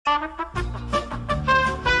Alright,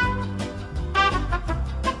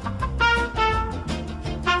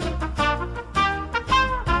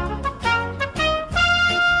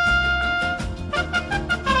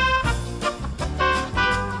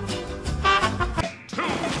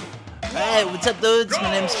 what's up dudes? My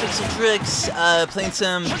name's PixxelTrixx, playing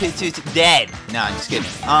some PixxelTrixx dead. No, I'm just kidding.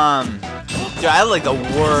 Dude, I had like the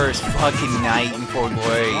worst fucking night in For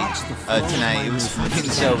Glory tonight. It was fucking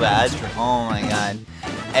so bad. Oh my god.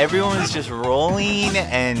 Everyone was just rolling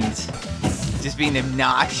and just being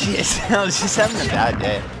obnoxious. I was just having a bad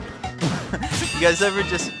day. You guys ever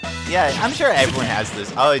just... Yeah, I'm sure everyone has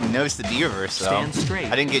this. Oh, it knows the D reverse though.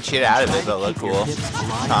 I didn't get shit out of it, but it looked cool.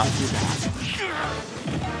 Huh.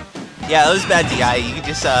 Yeah, that was bad DI. You could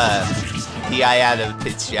just DI out of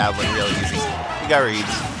Pit's jab like real easy. You got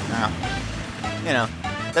reads. You know.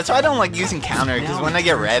 That's why I don't like using counter, because when I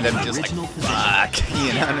get red, I'm just like, fuck.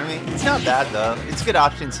 You know what I mean? It's not bad though. It's a good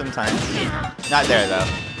option sometimes. Not there though.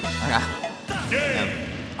 Yeah.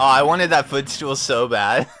 Oh, I wanted that footstool so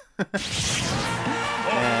bad.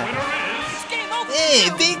 Hey,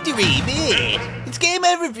 victory, man! It's game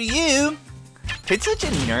over for you! Pit's such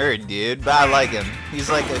a nerd, dude, but I like him. He's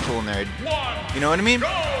like a cool nerd. You know what I mean?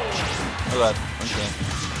 Hold up. Okay.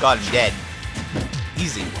 God, I'm dead.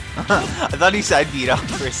 Easy. I thought he side beat off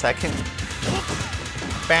for a second.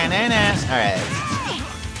 Banana. Alright.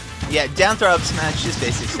 Yeah, down throw up smash, just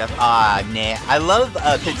basic stuff. Ah, nah. I love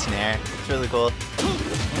Pit's nair. It's really cool.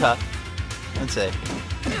 Let's see.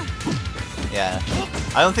 Yeah.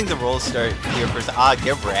 I don't think the rolls start here first. Ah,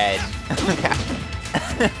 get red.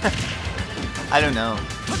 I don't know.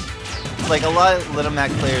 Like, a lot of Little Mac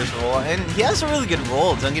players roll, and he has a really good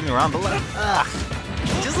roll, don't get me wrong, but like,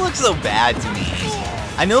 it just looks so bad to me.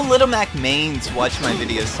 I know Little Mac mains watch my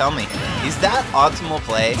videos tell me, is that optimal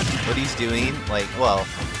play, what he's doing? Like, well,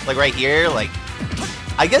 like right here, like,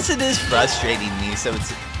 I guess it is frustrating me, so it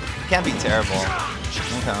can't be terrible.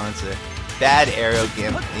 Okay, let's see. Bad arrow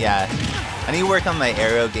game, yeah. I need to work on my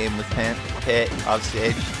arrow game with Pit off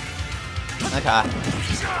stage. Okay,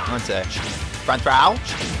 let's see. Front throw.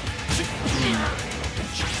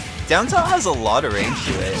 Down tilt has a lot of range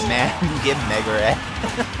to it, man. Get mega red.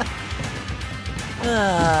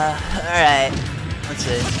 Alright. Let's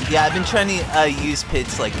see. Yeah, I've been trying to use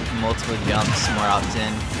Pit's like multiple jumps more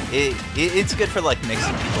often. It's good for like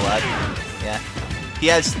mixing people up. Yeah. He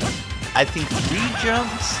has, I think, 3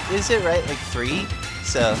 jumps. Is it right? Like 3.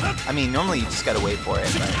 So I mean, normally you just gotta wait for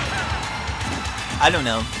it, but I don't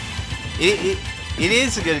know. It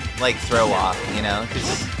is a good, like, throw-off, you know,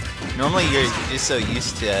 because normally you're just so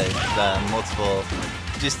used to the multiple,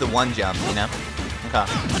 just the one jump, you know? Okay.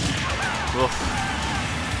 Oof.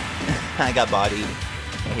 I got bodied.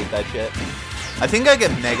 I hate that shit. I think I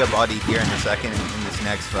get mega bodied here in a second in this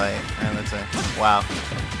next fight. Alright, let's see. Wow.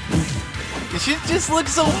 This shit just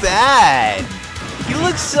looks so bad. He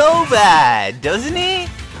looks so bad, doesn't he?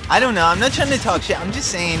 I don't know, I'm not trying to talk shit, I'm just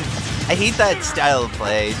saying, I hate that style of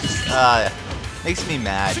play. Just, makes me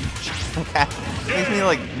mad. Okay. Makes me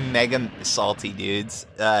like mega salty, dudes.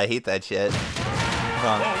 I hate that shit.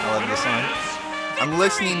 Hold on, I love this song. I'm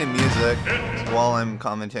listening to music while I'm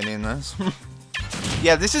commentating this.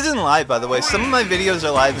 Yeah, this isn't live, by the way. Some of my videos are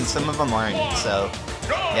live and some of them aren't, so...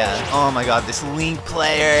 Yeah. Oh my god, this Link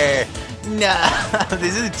player! No!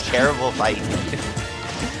 This is a terrible fight.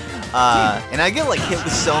 And I get like hit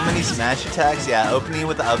with so many smash attacks. Yeah, opening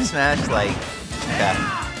with the up smash, like... Okay.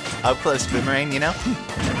 Up close boomerang, you know?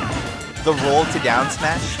 The roll to down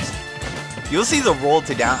smash. You'll see the roll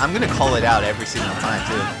to down. I'm gonna call it out every single time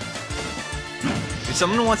too. If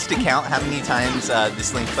someone wants to count how many times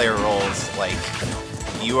this Link player rolls, like,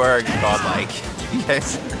 you are godlike. You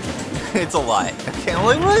guys, it's a lot. Okay,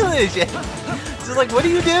 look at this shit. It's just like, what are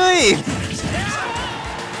you doing?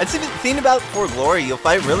 That's the thing about For Glory. You'll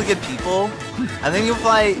fight really good people, and then you'll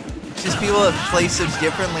fight just people that play so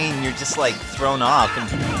differently, and you're just like thrown off, and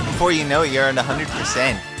before you know it, you're at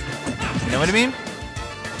 100%. You know what I mean?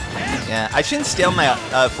 Yeah, I shouldn't steal my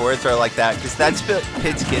forward throw like that, because that's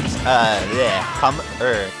Pit's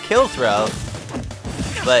kill throw.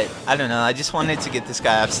 But I don't know. I just wanted to get this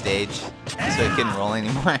guy off stage so he couldn't roll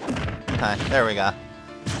anymore. Okay, there we go.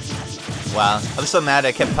 Wow, I was so mad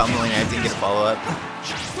I kept pummeling and I didn't get a follow up.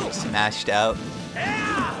 Smashed out.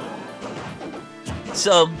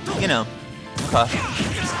 So, you know,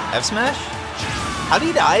 F smash? How do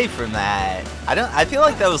you die from that? I feel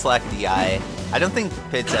like that was lack of DI. I don't think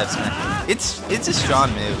Pit's F smash. It's a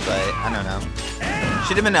strong move, but I don't know.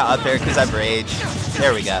 Should have been an up air because I've rage.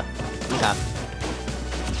 There we go. Okay.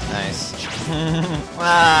 Nice.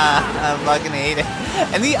 I fucking hate it.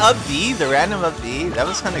 And the up B, the random up B, that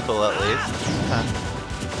was kind of cool at least.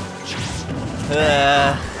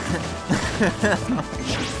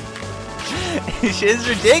 This is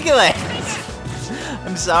ridiculous.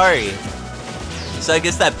 I'm sorry. So I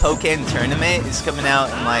guess that Pokken tournament is coming out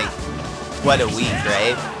in like, what, a week,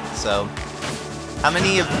 right? So, how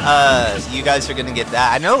many of you guys are gonna get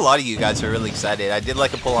that? I know a lot of you guys are really excited. I did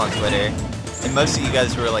like a poll on Twitter, and most of you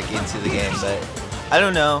guys were like into the game, but I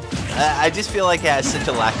don't know. I just feel like it has such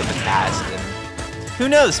a lack of a cast, and who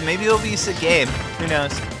knows? Maybe it'll be a sick game. Who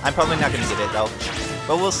knows? I'm probably not gonna get it though,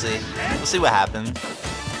 but we'll see. We'll see what happens.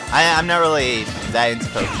 I'm not really that into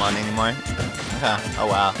Pokemon anymore. Oh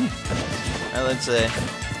wow. Alright, let's see.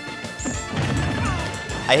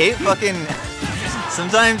 I hate fucking...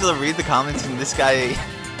 Sometimes I'll read the comments and this guy...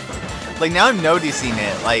 Like, now I'm noticing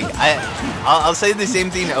it. Like, I'll say the same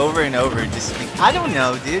thing over and over. Just... I don't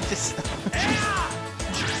know, dude. Just...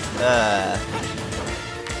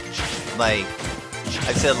 Like...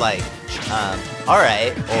 I said, like...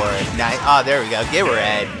 Alright. Or... Oh, there we go. Get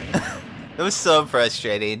red. That was so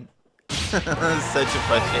frustrating. That was such a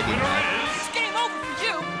frustrating one.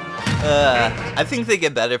 I think they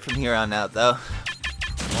get better from here on out, though.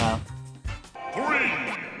 Wow. 3,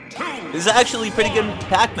 2. This is actually pretty good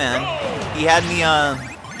Pac-Man. He had me on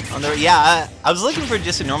the... Yeah, I was looking for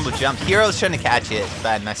just a normal jump. Here I was trying to catch it,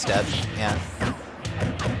 but I messed up. Yeah.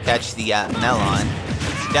 Catch the melon.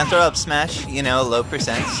 Down throw up smash, you know, low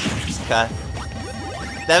percents. Okay.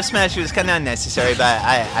 That up smash was kind of unnecessary, but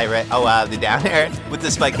I read... Oh, wow, the down air with the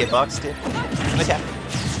spike hitbox, too. Okay.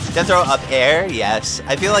 Down throw up air, yes.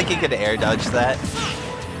 I feel like he could air dodge that.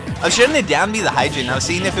 I was shouldn't it down be the hydrant. I was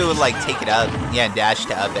seeing if it would like take it up. Yeah, dash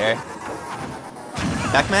to up air.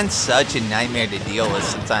 Pac-Man's such a nightmare to deal with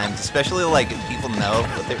sometimes, especially like if people know.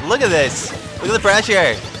 Look at this. Look at the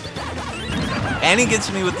pressure. And he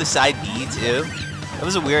gets me with the side B too. That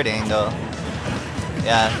was a weird angle.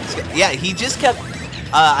 Yeah, he just kept.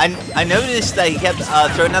 I noticed that he kept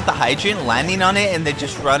throwing out the hydrant, landing on it, and then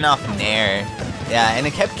just run off nair. Yeah, and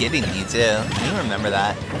it kept getting me too. I do remember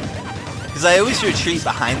that. Because I always retreat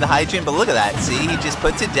behind the hydrant, but look at that. See, he just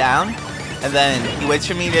puts it down, and then he waits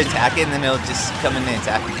for me to attack it, and then he'll just come in and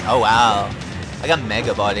attack me. Oh, wow. I got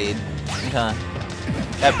mega bodied. Okay.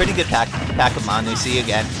 Yeah, pretty good pack of Manu. See you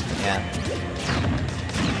again. Yeah.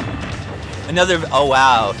 Another, oh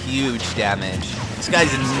wow, huge damage. This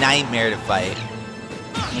guy's a nightmare to fight.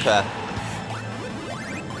 Okay.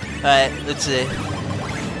 Alright, let's see.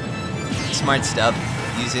 Smart stuff,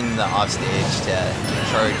 using the offstage to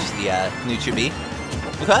charge the Nutra B.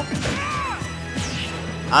 Okay.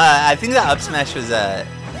 I think the up smash was a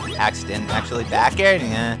accident, actually. Back air?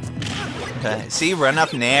 Yeah. Okay. See, run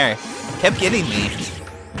up nair. Kept getting me.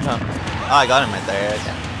 Oh, I got him right there.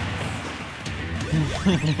 Okay.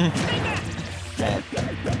 Right.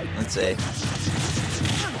 Let's see.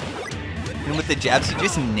 And with the jabs, he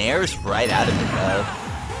just nairs right out of it, though.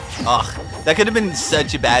 Ugh, that could have been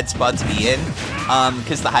such a bad spot to be in,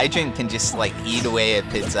 because the hydrant can just, like, eat away at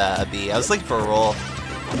Pit's B. I was looking for a roll.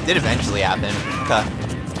 It did eventually happen. Okay.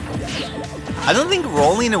 I don't think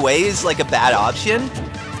rolling away is, like, a bad option,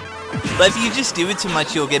 but if you just do it too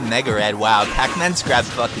much, you'll get Mega Red. Wow, Pac-Man's grab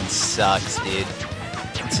fucking sucks, dude.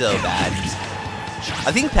 It's so bad.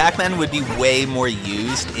 I think Pac-Man would be way more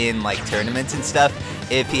used in, like, tournaments and stuff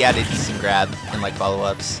if he had a decent grab and, like,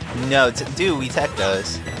 follow-ups. No, dude, we tech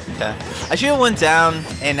those. Okay. I should have went down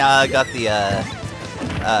and got the,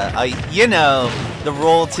 you know, the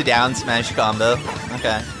roll to down smash combo.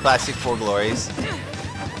 Okay. Classic Four Glories.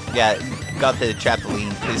 Yeah, got the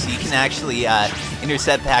trampoline, because you can actually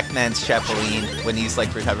intercept Pac-Man's trampoline when he's,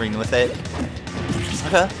 like, recovering with it.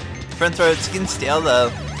 Okay. Front throw, it's getting stale,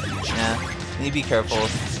 though. Yeah. Need to be careful.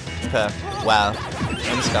 Okay. Wow.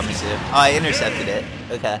 Almost got me too. Oh, I intercepted it.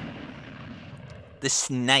 Okay. The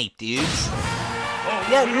snipe, dudes.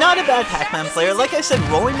 Yeah, not a bad Pac-Man player. Like I said,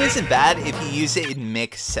 rolling isn't bad if you use it in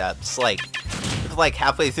mix-ups. Like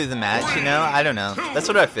halfway through the match, you know? I don't know. That's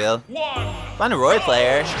what I feel. Find a Roy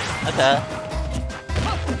player. Okay.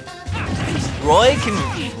 Roy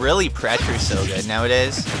can really pressure so good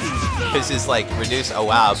nowadays. Because his, like, reduce... Oh,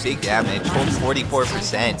 wow. Big damage. Hold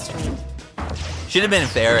 44%. Should have been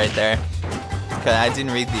fair right there. Okay, I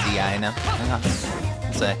didn't read the DI, no.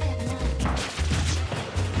 Let's see.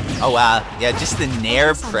 Oh, wow. Yeah, just the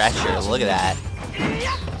nair pressure. Look at that.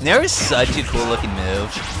 Nair is such a cool looking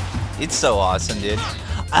move. It's so awesome, dude.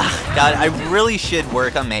 God, I really should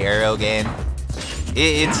work on my arrow game.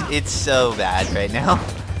 It's so bad right now.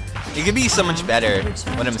 It could be so much better,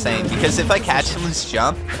 what I'm saying, because if I catch someone's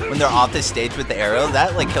jump when they're off the stage with the arrow,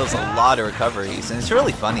 that like kills a lot of recoveries, and it's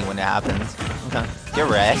really funny when it happens. Okay, get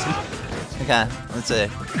wrecked. Okay, let's see.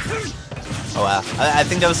 Oh wow, I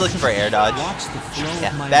think I was looking for air dodge.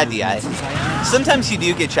 Yeah, bad DI. Sometimes you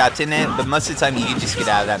do get trapped in it, but most of the time you can just get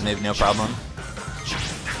out of that move, no problem.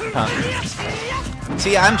 Huh.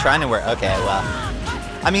 See, I'm trying to work. Okay, well.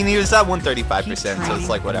 I mean, he was at 135%, so it's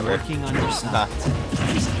like whatever.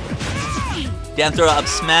 Down throw up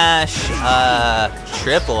smash,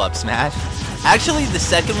 triple up smash. Actually, the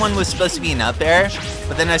second one was supposed to be an up air,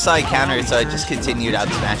 but then I saw a counter, so I just continued up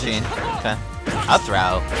smashing. Okay. Up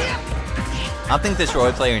throw. I don't think this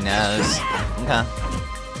Roy player knows. Okay.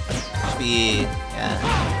 Should be, yeah.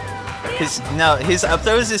 No, his up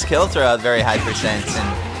throw is his kill throw at very high percent,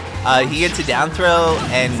 and he gets a down throw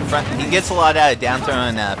and front. He gets a lot out of down throw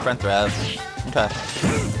and front throw. Okay.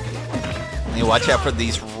 You watch out for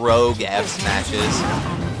these rogue F smashes.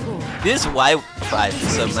 This is Y5,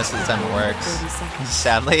 so most of the time it works,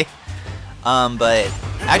 sadly. But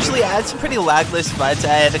actually, I had some pretty lagless fights.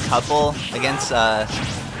 I had a couple against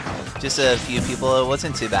just a few people. It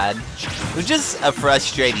wasn't too bad. It was just a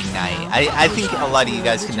frustrating night. I think a lot of you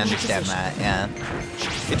guys can understand that. Yeah,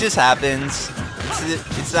 it just happens.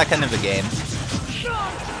 It's that kind of a game.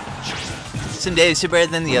 Some days are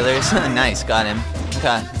better than the others. Nice, got him.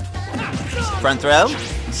 Okay. Front throw.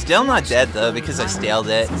 Still not dead though because I staled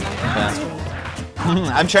it. Okay.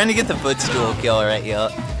 I'm trying to get the footstool kill right here.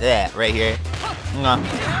 Yeah, right here.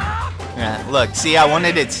 Yeah, look, see, I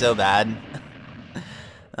wanted it so bad.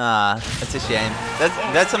 That's a shame.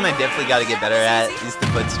 That's something I definitely got to get better at, is the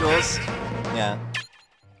footstools. Yeah.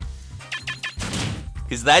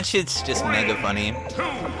 Because that shit's just mega funny.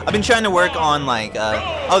 I've been trying to work on, like,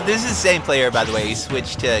 oh, this is the same player, by the way. He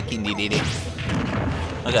switched to King DDD.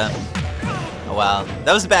 Okay. Oh, wow.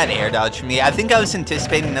 That was a bad air dodge for me. I think I was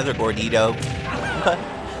anticipating another Gordito. Okay.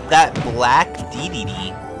 That black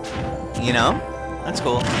DDD. You know? That's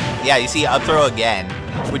cool. Yeah, you see up throw again,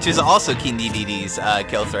 which is also King DDD's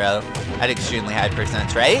kill throw at extremely high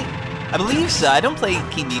percents, right? I believe so. I don't play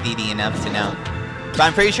King DDD enough to know. But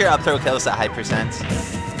I'm pretty sure up throw kills at high percents.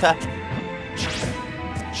 Okay.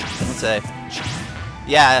 Let's say.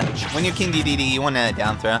 Yeah, when you're King DDD, you want to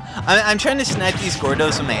down throw. I'm trying to snipe these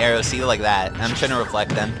Gordos with my arrow, see, like that. I'm trying to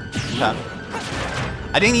reflect them. Okay.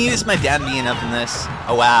 I didn't use my down B enough in this.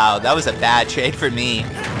 Oh wow, that was a bad trade for me.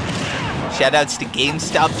 Shoutouts to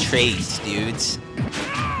GameStop trades, dudes.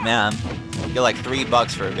 Man, you get like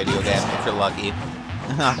 $3 for a video game if you're lucky.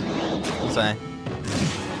 Sorry.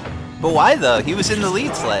 But why though? He was in the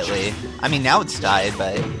lead slightly. I mean, now it's tied,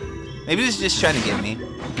 but maybe he was just trying to get me.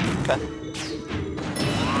 Okay.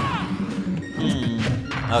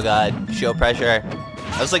 Oh god, shield pressure.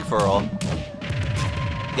 That was like for roll.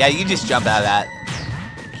 Yeah, you just jump out of that.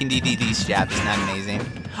 King DDD's jab is not amazing.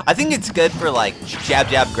 I think it's good for like jab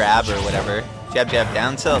jab grab or whatever. Jab jab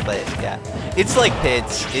down tilt, but yeah. It's like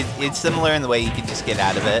pits. It's similar in the way you can just get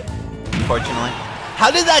out of it, unfortunately. How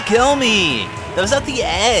did that kill me? That was at the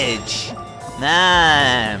edge.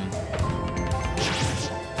 Man.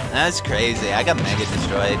 That's crazy. I got mega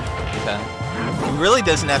destroyed. Okay. He really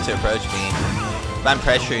doesn't have to approach me. If I'm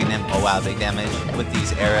pressuring him, oh wow, big damage with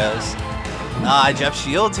these arrows. Ah, I jumped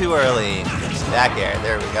shield too early. Back air,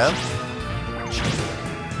 there we go.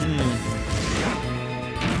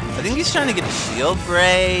 I think he's trying to get a shield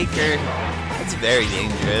break, or that's very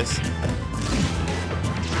dangerous.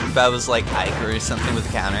 If I was like Ike or something with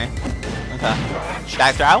a counter. Okay.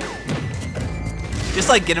 Back throw. Just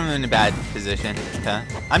like get him in a bad position. Okay.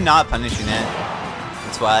 I'm not punishing it.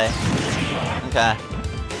 That's why. Okay.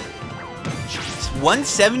 It's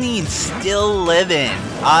 170 and still living.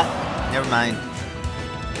 Never mind.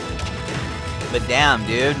 But damn,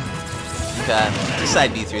 dude. Okay. Just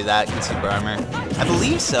side B through that. Get super armor. I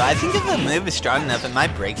believe so. I think if the move is strong enough, it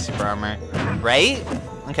might break super armor. Right?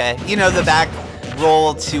 Okay. You know, the back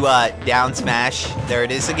roll to down smash. There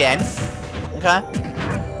it is again. Okay.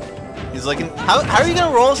 He's looking. How are you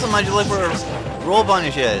gonna roll so much like for roll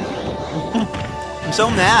punishes? I'm so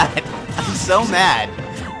mad. I'm so mad.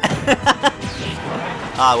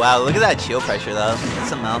 Oh wow, look at that shield pressure though. That's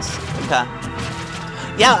something else. Okay.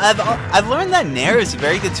 Yeah, I've learned that Nair is a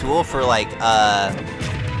very good tool for like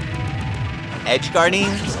edge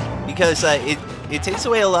guarding because it takes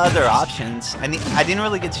away a lot of their options. I didn't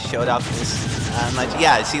really get to show it off this much.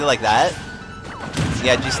 Yeah, see like that.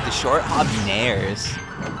 Yeah, just the short hop Nairs,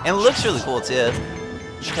 and it looks really cool too.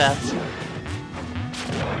 Okay.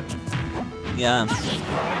 Yeah.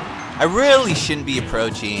 I really shouldn't be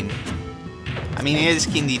approaching. I mean, it is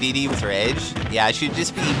King DDD with Rage. Yeah, I should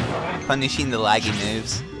just be punishing the laggy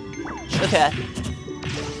moves. Okay.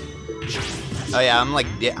 Oh yeah,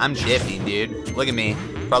 I'm dipping, dude. Look at me.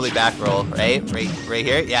 Probably back roll, right? Right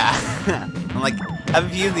here? Yeah. I'm like, have a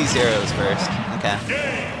few of these arrows first. Okay.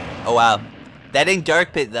 Oh wow. That ain't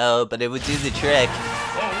Dark Pit though, but it would do the trick.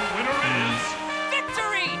 The winner is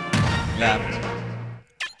Victory! Yeah.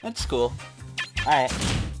 That's cool. Alright.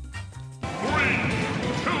 3,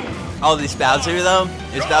 2. Oh, this Bowser though?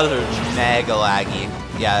 This Bowser is mega laggy.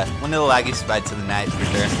 Yeah, one of the laggiest fights of the night for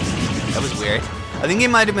sure. That was weird. I think he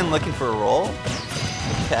might have been looking for a roll.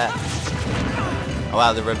 Okay. Oh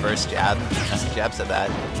wow, the reverse jab. Jab's so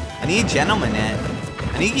bad. I need Gentleman it.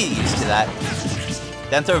 I need to get used to that.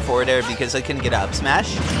 Then throw forward air because I couldn't get up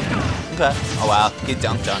smash. Okay. Oh wow, get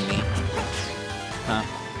dunked on me. Huh.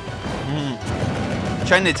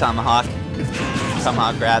 Trying to tomahawk.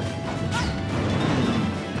 Tomahawk grab.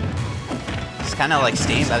 Just kind of like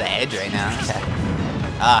staying by the edge right now. Okay.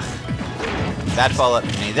 Bad follow up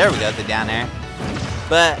for me. There we go, the down air.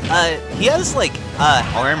 But he has like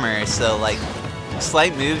armor, so like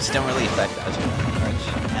slight moves don't really affect Bowser that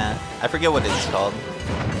much. Yeah, I forget what it's called.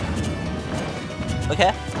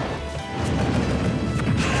 Okay.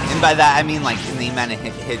 And by that I mean like the amount of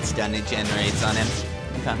hits done it generates on him.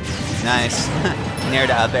 Okay. Nice. Nair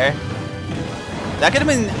to up air. That could have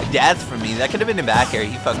been death for me. That could have been a back air.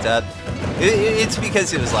 He fucked up. It's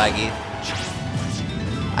because it was laggy.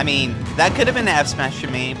 I mean, that could have been an F smash for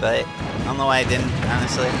me, but I don't know why I didn't,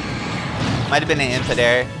 honestly. Might have been an input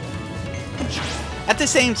error. At the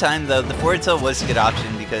same time, though, the forward tilt was a good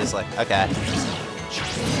option because, like, okay.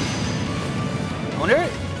 I wonder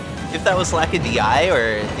if that was lack of DI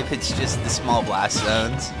or if it's just the small blast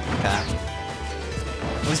zones. Okay.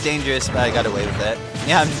 It was dangerous, but I got away with it.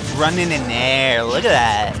 Yeah, I'm running in there. Look at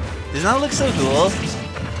that. Doesn't that look so cool?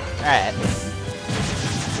 Alright.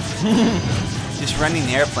 Just running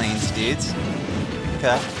airplanes, dudes.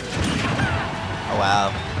 Okay. Oh,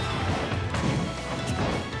 wow.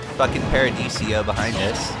 Fucking Paradiso behind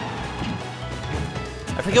us.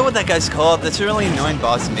 I forget what that guy's called. That's a really annoying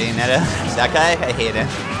boss in Bayonetta. That guy? I hate him.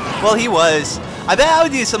 Well, he was. I bet I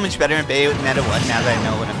would do so much better in Bayonetta 1 now that I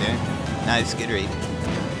know what I'm doing. Nice, good read.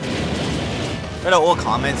 I read an old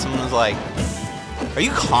comment. Someone was like, "Are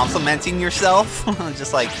you complimenting yourself?" I'm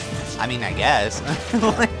just like, I mean, I guess.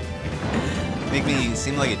 Make me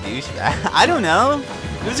seem like a douchebag. I don't know.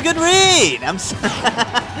 It was a good read. I'm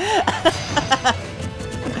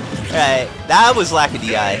Alright, that was lack of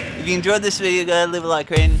DI. If you enjoyed this video, go ahead and leave a like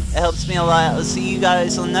rating. It helps me a lot. I'll see you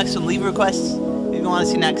guys on the next one. Leave requests if you want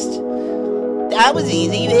to see next. That was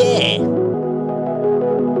easy.